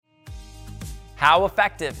How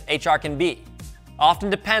effective HR can be often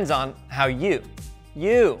depends on how you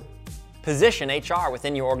position HR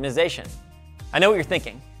within your organization. I know what you're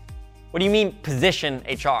thinking. What do you mean position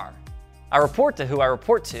HR? I report to who I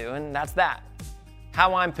report to, and that's that.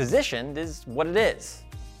 How I'm positioned is what it is.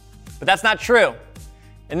 But that's not true.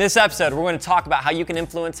 In this episode, we're going to talk about how you can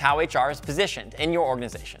influence how HR is positioned in your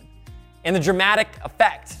organization and the dramatic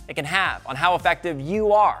effect it can have on how effective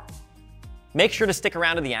you are. Make sure to stick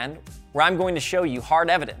around to the end, where I'm going to show you hard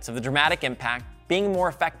evidence of the dramatic impact being more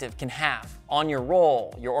effective can have on your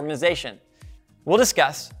role, your organization. We'll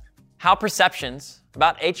discuss how perceptions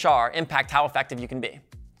about HR impact how effective you can be,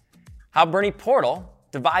 how Bernie Portal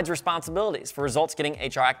divides responsibilities for results-getting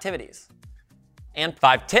HR activities, and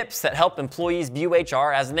 5 tips that help employees view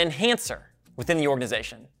HR as an enhancer within the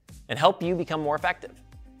organization and help you become more effective.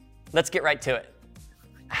 Let's get right to it.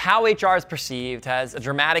 How HR is perceived has a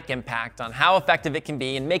dramatic impact on how effective it can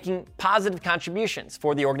be in making positive contributions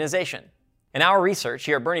for the organization. In our research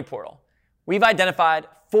here at Bernie Portal, we've identified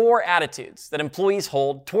 4 attitudes that employees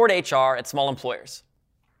hold toward HR at small employers.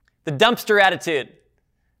 The dumpster attitude.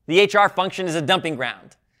 The HR function is a dumping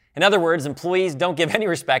ground. In other words, employees don't give any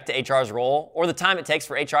respect to HR's role or the time it takes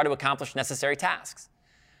for HR to accomplish necessary tasks.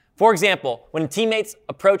 For example, when teammates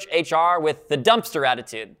approach HR with the dumpster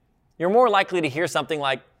attitude, you're more likely to hear something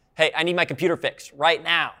like, "Hey, I need my computer fixed right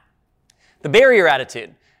now." The barrier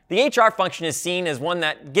attitude. The HR function is seen as one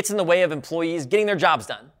that gets in the way of employees getting their jobs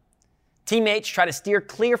done. Teammates try to steer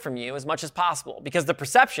clear from you as much as possible because the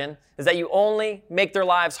perception is that you only make their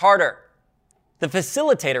lives harder. The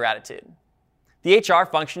facilitator attitude. The HR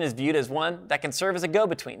function is viewed as one that can serve as a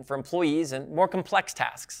go-between for employees in more complex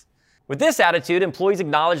tasks. With this attitude, employees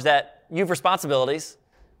acknowledge that you have responsibilities,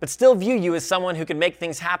 but still view you as someone who can make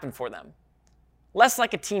things happen for them. Less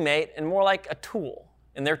like a teammate and more like a tool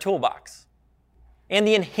in their toolbox. And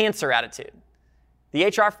the enhancer attitude. The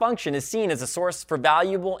HR function is seen as a source for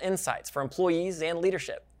valuable insights for employees and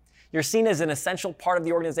leadership. You're seen as an essential part of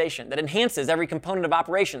the organization that enhances every component of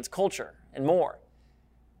operations, culture, and more.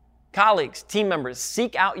 Colleagues, team members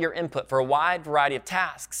seek out your input for a wide variety of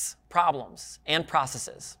tasks, problems, and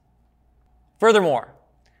processes. Furthermore,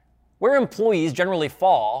 where employees generally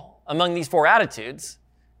fall among these 4 attitudes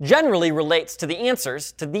generally relates to the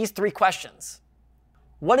answers to these 3 questions.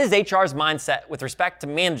 What is HR's mindset with respect to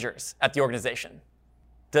managers at the organization?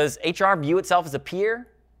 Does HR view itself as a peer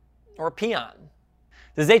or a peon?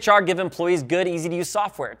 Does HR give employees good, easy-to-use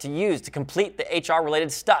software to use to complete the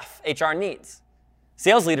HR-related stuff HR needs?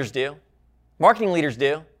 Sales leaders do. Marketing leaders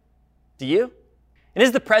do. Do you? And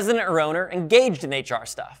is the president or owner engaged in HR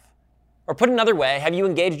stuff? Or put another way, have you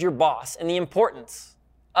engaged your boss in the importance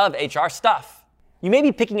of HR stuff? You may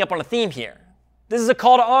be picking up on a theme here. This is a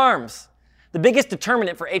call to arms. The biggest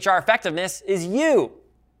determinant for HR effectiveness is you.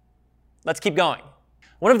 Let's keep going.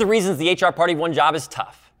 One of the reasons the HR party of one job is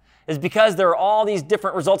tough is because there are all these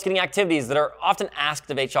different results-getting activities that are often asked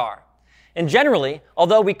of HR. And generally,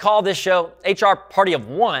 although we call this show HR Party of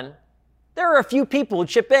One, there are a few people who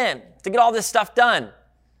chip in to get all this stuff done.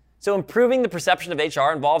 So improving the perception of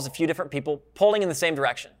HR involves a few different people pulling in the same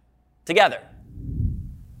direction, together.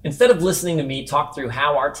 Instead of listening to me talk through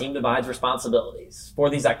how our team divides responsibilities for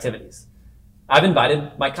these activities, I've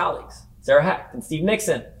invited my colleagues, Sarah Hecht and Steve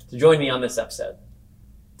Nixon, to join me on this episode.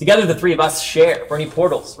 Together, the 3 of us share Bernie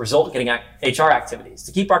Portal's result-getting HR activities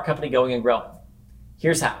to keep our company going and growing.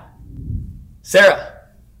 Here's how. Sarah,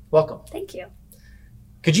 welcome. Thank you.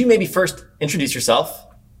 Could you maybe first introduce yourself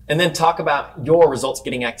and then talk about your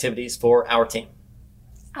results-getting activities for our team?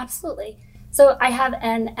 Absolutely. So I have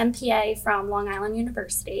an MPA from Long Island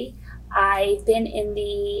University. I've been in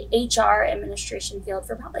the HR administration field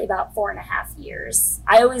for probably about 4.5 years.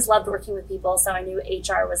 I always loved working with people, so I knew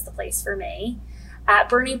HR was the place for me. At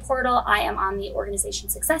Bernie Portal, I am on the organization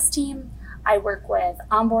success team. I work with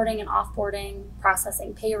onboarding and offboarding,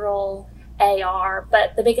 processing payroll, AR,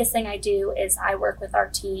 but the biggest thing I do is I work with our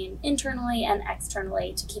team internally and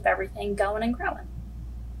externally to keep everything going and growing.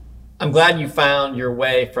 I'm glad you found your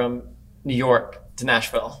way from New York to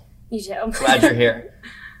Nashville. Me too. Glad you're here.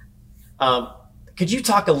 Could you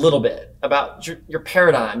talk a little bit about your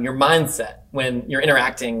paradigm, your mindset when you're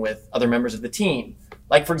interacting with other members of the team?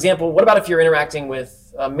 Like, for example, what about if you're interacting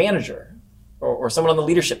with a manager or someone on the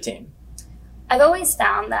leadership team? I've always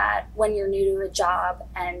found that when you're new to a job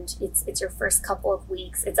and it's your first couple of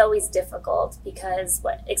weeks, it's always difficult because,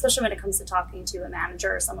 especially when it comes to talking to a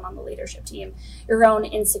manager or someone on the leadership team, your own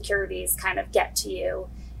insecurities kind of get to you.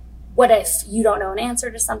 What if you don't know an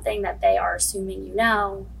answer to something that they are assuming you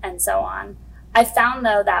know, and so on. I found,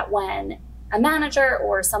 though, that when a manager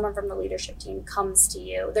or someone from the leadership team comes to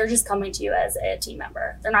you, they're just coming to you as a team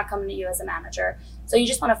member. They're not coming to you as a manager. So you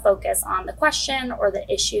just want to focus on the question or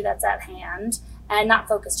the issue that's at hand and not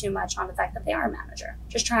focus too much on the fact that they are a manager.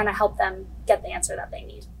 Just trying to help them get the answer that they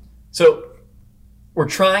need. So we're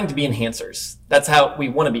trying to be enhancers. That's how we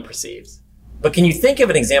want to be perceived. But can you think of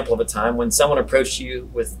an example of a time when someone approached you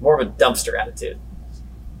with more of a dumpster attitude?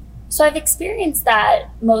 So I've experienced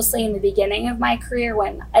that mostly in the beginning of my career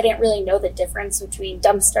when I didn't really know the difference between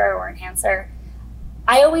dumpster or enhancer.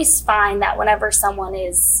 I always find that whenever someone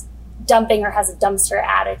is dumping or has a dumpster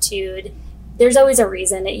attitude, there's always a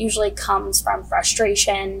reason. It usually comes from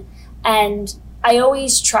frustration. And I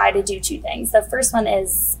always try to do two things. The first one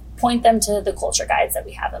is point them to the culture guides that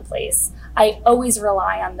we have in place. I always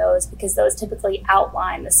rely on those because those typically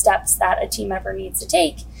outline the steps that a team member needs to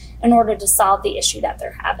take in order to solve the issue that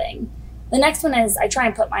they're having. The next one is I try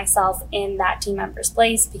and put myself in that team member's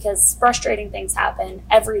place because frustrating things happen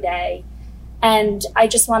every day. And I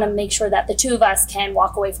just want to make sure that the two of us can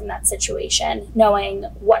walk away from that situation knowing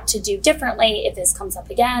what to do differently if this comes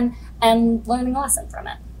up again and learning a lesson from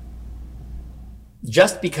it.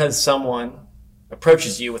 Just because someone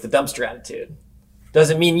approaches you with a dumpster attitude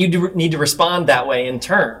doesn't mean you need to respond that way in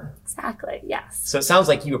turn. Exactly, yes. So it sounds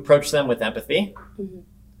like you approach them with empathy,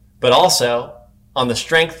 but also on the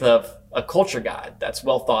strength of a culture guide that's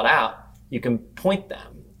well thought out, you can point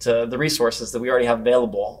them to the resources that we already have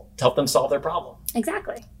available to help them solve their problem.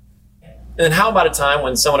 Exactly. And then how about a time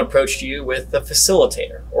when someone approached you with a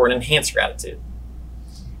facilitator or an enhancer attitude?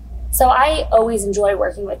 So I always enjoy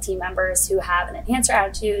working with team members who have an enhancer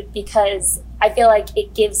attitude because I feel like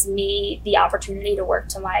it gives me the opportunity to work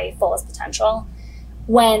to my fullest potential.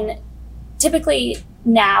 When typically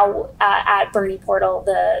now at Bernie Portal,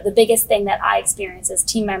 the biggest thing that I experience is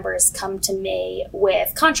team members come to me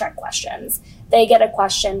with contract questions. They get a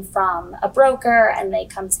question from a broker and they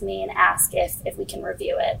come to me and ask if we can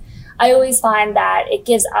review it. I always find that it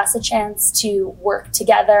gives us a chance to work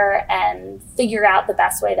together and figure out the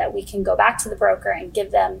best way that we can go back to the broker and give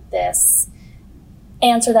them this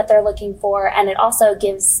answer that they're looking for. And it also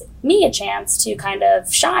gives me a chance to kind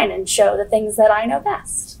of shine and show the things that I know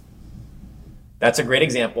best. That's a great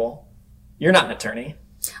example. You're not an attorney.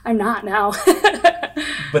 I'm not now.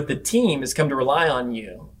 But the team has come to rely on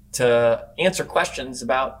you to answer questions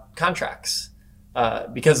about contracts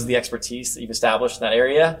because of the expertise that you've established in that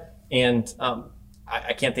area. And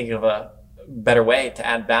I can't think of a better way to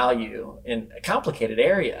add value in a complicated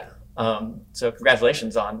area. So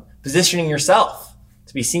congratulations on positioning yourself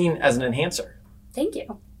to be seen as an enhancer. Thank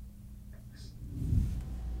you.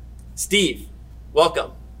 Steve,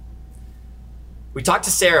 welcome. We talked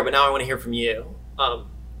to Sarah, but now I want to hear from you.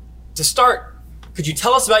 To start, could you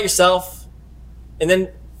tell us about yourself and then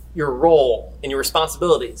your role and your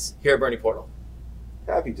responsibilities here at Bernie Portal?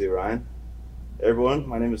 Happy to, Ryan. Hey everyone,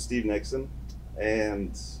 my name is Steve Nixon,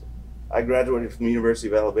 and I graduated from the University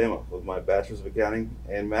of Alabama with my Bachelor's of Accounting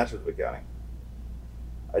and Master's of Accounting.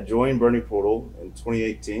 I joined Bernie Portal in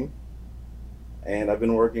 2018, and I've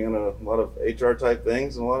been working on a lot of HR type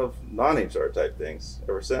things and a lot of non-HR type things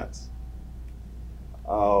ever since.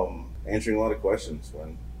 Answering a lot of questions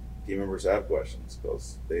when team members have questions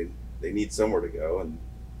because they need somewhere to go, and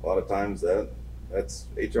a lot of times that's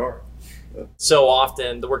HR. So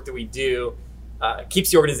often the work that we do keeps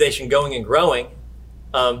the organization going and growing.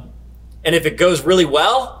 And if it goes really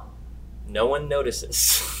well, no one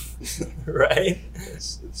notices, right?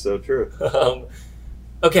 It's so true.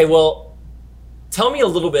 Okay, well, tell me a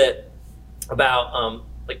little bit about,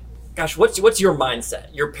 what's your mindset,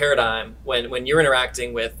 your paradigm when you're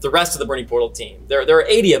interacting with the rest of the Bernie Portal team? There are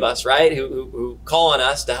 80 of us, right, who call on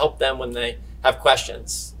us to help them when they have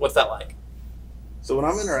questions. What's that like? So when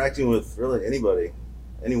I'm interacting with really anybody,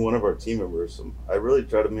 any one of our team members, I really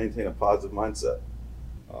try to maintain a positive mindset.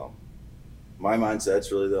 My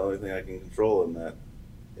mindset's really the only thing I can control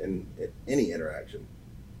in any interaction.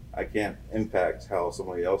 I can't impact how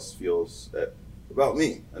somebody else feels about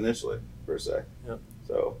me initially, per se. Yep.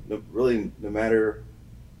 So really, no matter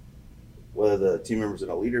whether the team member's in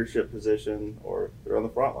a leadership position or they're on the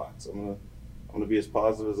front lines, I'm gonna be as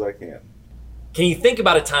positive as I can. Can you think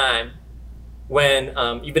about a time when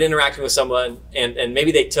you've been interacting with someone and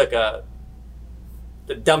maybe they took the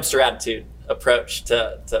dumpster attitude approach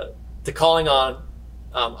to calling on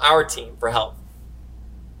our team for help?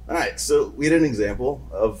 All right, so we had an example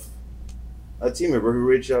of a team member who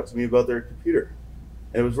reached out to me about their computer,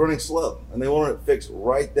 and it was running slow, and they wanted it fixed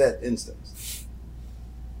right that instant.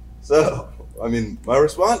 So, my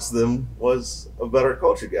response to them was a better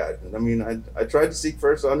culture guide. And I tried to seek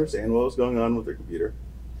first to understand what was going on with their computer,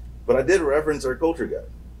 but I did reference our culture guide.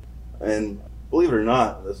 And believe it or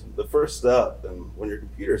not, the first step, and when your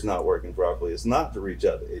computer's not working properly, is not to reach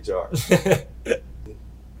out to HR.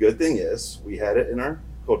 Good thing is, we had it in our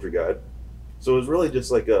culture guide. So it was really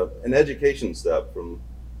just like an education step from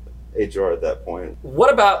HR at that point.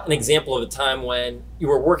 What about an example of a time when you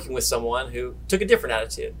were working with someone who took a different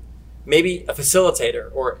attitude? Maybe a facilitator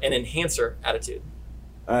or an enhancer attitude.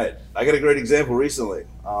 All right, I got a great example recently.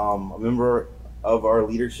 A member of our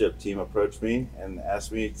leadership team approached me and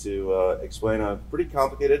asked me to explain a pretty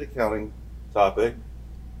complicated accounting topic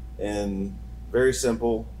in very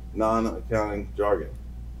simple, non-accounting jargon.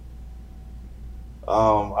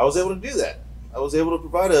 I was able to do that. I was able to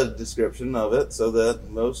provide a description of it so that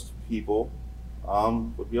most people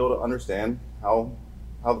would be able to understand how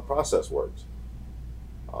the process works.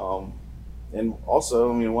 And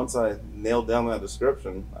also, once I nailed down that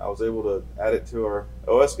description, I was able to add it to our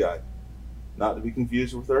OS guide. Not to be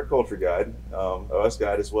confused with our culture guide. OS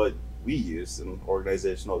guide is what we use in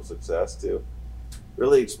organizational success to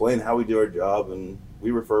really explain how we do our job, and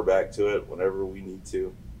we refer back to it whenever we need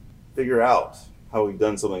to figure out how we've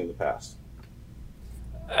done something in the past.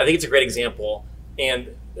 I think it's a great example.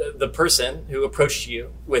 And the person who approached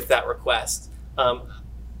you with that request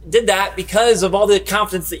did that because of all the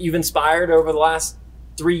confidence that you've inspired over the last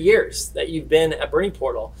 3 years that you've been at Bernie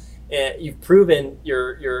Portal. You've proven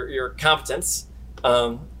your competence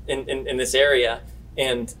in this area,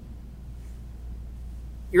 and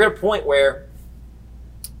you're at a point where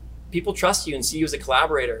people trust you and see you as a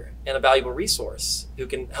collaborator and a valuable resource who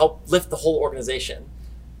can help lift the whole organization.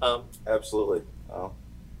 Absolutely.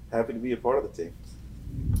 Happy to be a part of the team.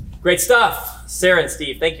 Great stuff. Sarah and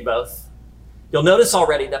Steve, thank you both. You'll notice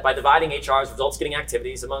already that by dividing HR's results-getting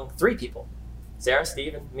activities among 3 people, Sarah,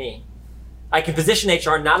 Steve, and me, I can position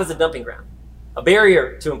HR not as a dumping ground, a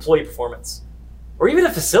barrier to employee performance, or even a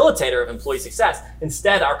facilitator of employee success.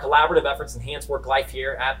 Instead, our collaborative efforts enhance work life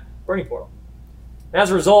here at Bernie Portal. And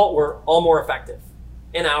as a result, we're all more effective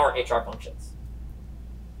in our HR functions.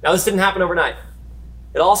 Now, this didn't happen overnight.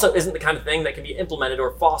 It also isn't the kind of thing that can be implemented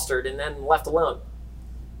or fostered and then left alone.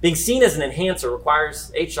 Being seen as an enhancer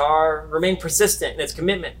requires HR remain persistent in its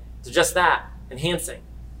commitment to just that, enhancing.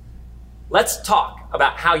 Let's talk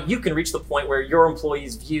about how you can reach the point where your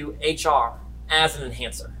employees view HR as an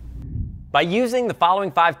enhancer. By using the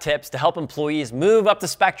following 5 tips to help employees move up the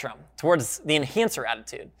spectrum towards the enhancer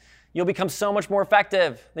attitude, you'll become so much more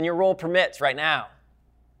effective than your role permits right now.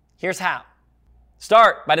 Here's how.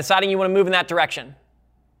 Start by deciding you want to move in that direction.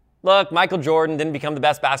 Look, Michael Jordan didn't become the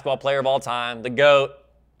best basketball player of all time, the GOAT,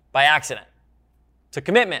 by accident. To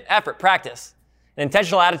commitment, effort, practice, an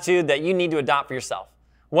intentional attitude that you need to adopt for yourself.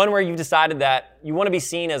 One where you've decided that you want to be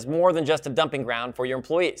seen as more than just a dumping ground for your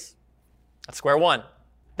employees. That's square one.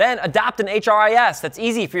 Then adopt an HRIS that's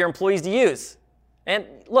easy for your employees to use. And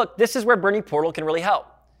look, this is where Bernie Portal can really help.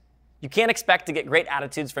 You can't expect to get great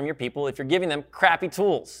attitudes from your people if you're giving them crappy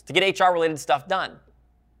tools to get HR-related stuff done.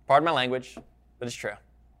 Pardon my language, but it's true.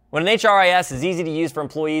 When an HRIS is easy to use for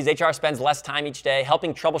employees, HR spends less time each day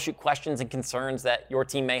helping troubleshoot questions and concerns that your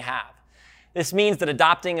team may have. This means that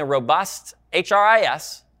adopting a robust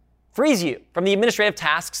HRIS frees you from the administrative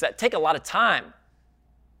tasks that take a lot of time,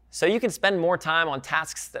 so you can spend more time on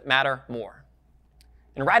tasks that matter more.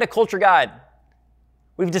 And write a culture guide.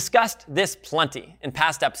 We've discussed this plenty in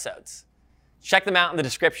past episodes. Check them out in the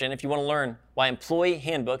description if you want to learn why employee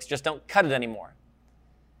handbooks just don't cut it anymore.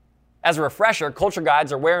 As a refresher, culture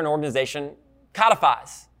guides are where an organization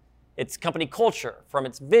codifies its company culture, from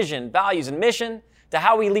its vision, values, and mission to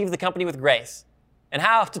how we leave the company with grace and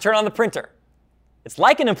how to turn on the printer. It's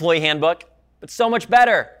like an employee handbook, but so much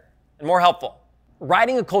better and more helpful.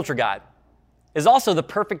 Writing a culture guide is also the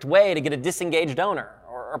perfect way to get a disengaged owner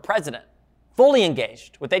or president fully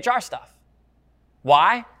engaged with HR stuff.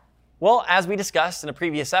 Why? Well, as we discussed in a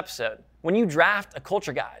previous episode, when you draft a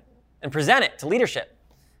culture guide and present it to leadership,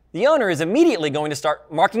 the owner is immediately going to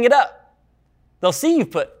start marking it up. They'll see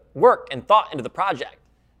you've put work and thought into the project,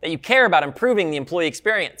 that you care about improving the employee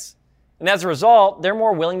experience. And as a result, they're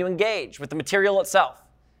more willing to engage with the material itself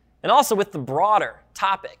and also with the broader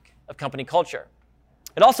topic of company culture.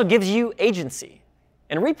 It also gives you agency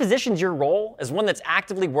and repositions your role as one that's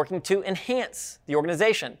actively working to enhance the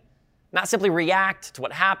organization, not simply react to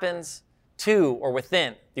what happens to or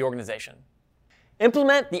within the organization.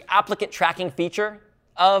 Implement the applicant tracking feature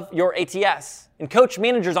of your ATS and coach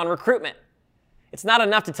managers on recruitment. It's not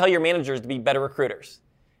enough to tell your managers to be better recruiters.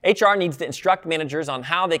 HR needs to instruct managers on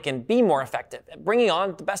how they can be more effective at bringing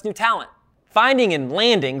on the best new talent. Finding and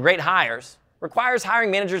landing great hires requires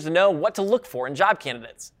hiring managers to know what to look for in job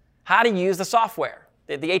candidates, how to use the software,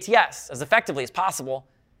 the ATS, as effectively as possible,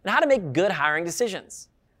 and how to make good hiring decisions.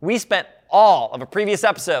 We spent all of a previous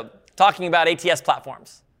episode talking about ATS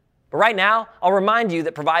platforms. But right now, I'll remind you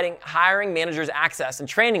that providing hiring managers access and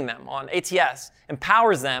training them on ATS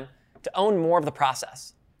empowers them to own more of the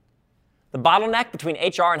process. The bottleneck between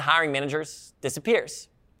HR and hiring managers disappears.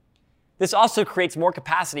 This also creates more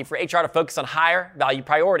capacity for HR to focus on higher value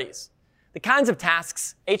priorities, the kinds of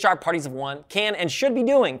tasks HR parties of one can and should be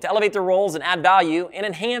doing to elevate their roles and add value and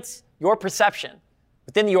enhance your perception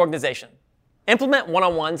within the organization. Implement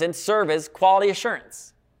one-on-ones and serve as quality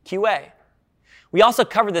assurance, QA. We also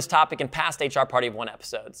covered this topic in past HR Party of One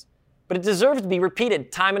episodes, but it deserves to be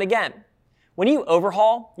repeated time and again. When you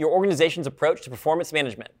overhaul your organization's approach to performance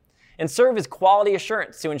management and serve as quality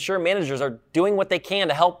assurance to ensure managers are doing what they can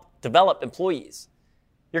to help develop employees,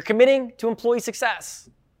 you're committing to employee success.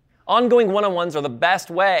 Ongoing one-on-ones are the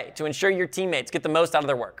best way to ensure your teammates get the most out of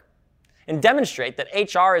their work and demonstrate that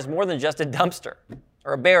HR is more than just a dumpster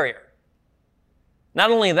or a barrier.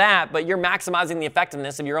 Not only that, but you're maximizing the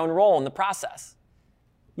effectiveness of your own role in the process.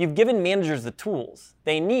 You've given managers the tools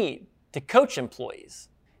they need to coach employees.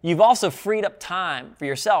 You've also freed up time for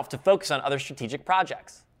yourself to focus on other strategic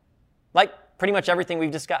projects, like pretty much everything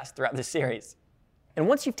we've discussed throughout this series. And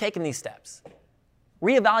once you've taken these steps,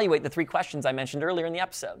 reevaluate the 3 questions I mentioned earlier in the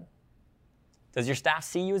episode. Does your staff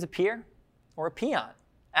see you as a peer or a peon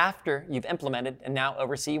after you've implemented and now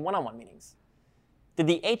oversee one-on-one meetings? Did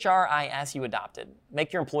the HRIS you adopted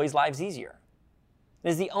make your employees' lives easier?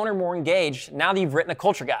 Is the owner more engaged now that you've written a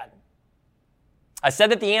culture guide? I said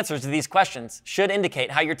that the answers to these questions should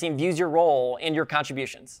indicate how your team views your role and your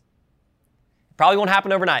contributions. It probably won't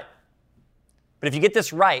happen overnight, but if you get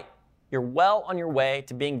this right, you're well on your way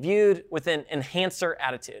to being viewed with an enhancer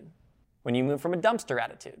attitude. When you move from a dumpster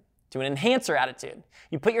attitude to an enhancer attitude,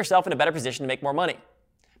 you put yourself in a better position to make more money,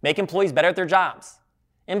 make employees better at their jobs,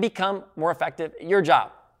 and become more effective at your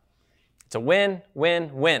job. It's a win,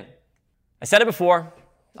 win, win. I said it before,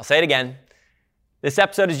 I'll say it again. This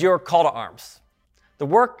episode is your call to arms. The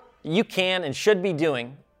work you can and should be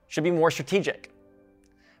doing should be more strategic.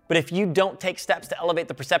 But if you don't take steps to elevate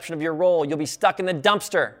the perception of your role, you'll be stuck in the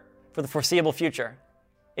dumpster for the foreseeable future.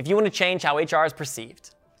 If you want to change how HR is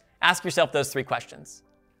perceived, ask yourself those 3 questions.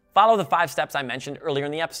 Follow the 5 steps I mentioned earlier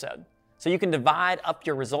in the episode so you can divide up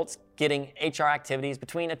your results-getting HR activities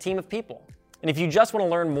between a team of people. And if you just want to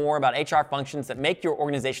learn more about HR functions that make your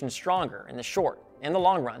organization stronger in the short and the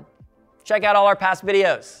long run, check out all our past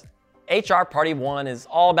videos. HR Party 1 is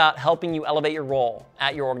all about helping you elevate your role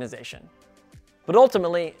at your organization. But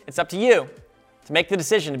ultimately, it's up to you to make the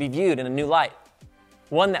decision to be viewed in a new light,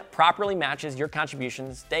 one that properly matches your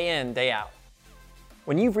contributions day in, day out.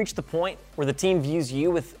 When you've reached the point where the team views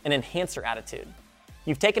you with an enhancer attitude,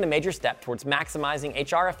 you've taken a major step towards maximizing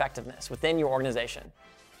HR effectiveness within your organization.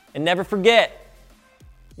 And never forget,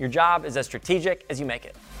 your job is as strategic as you make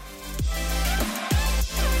it.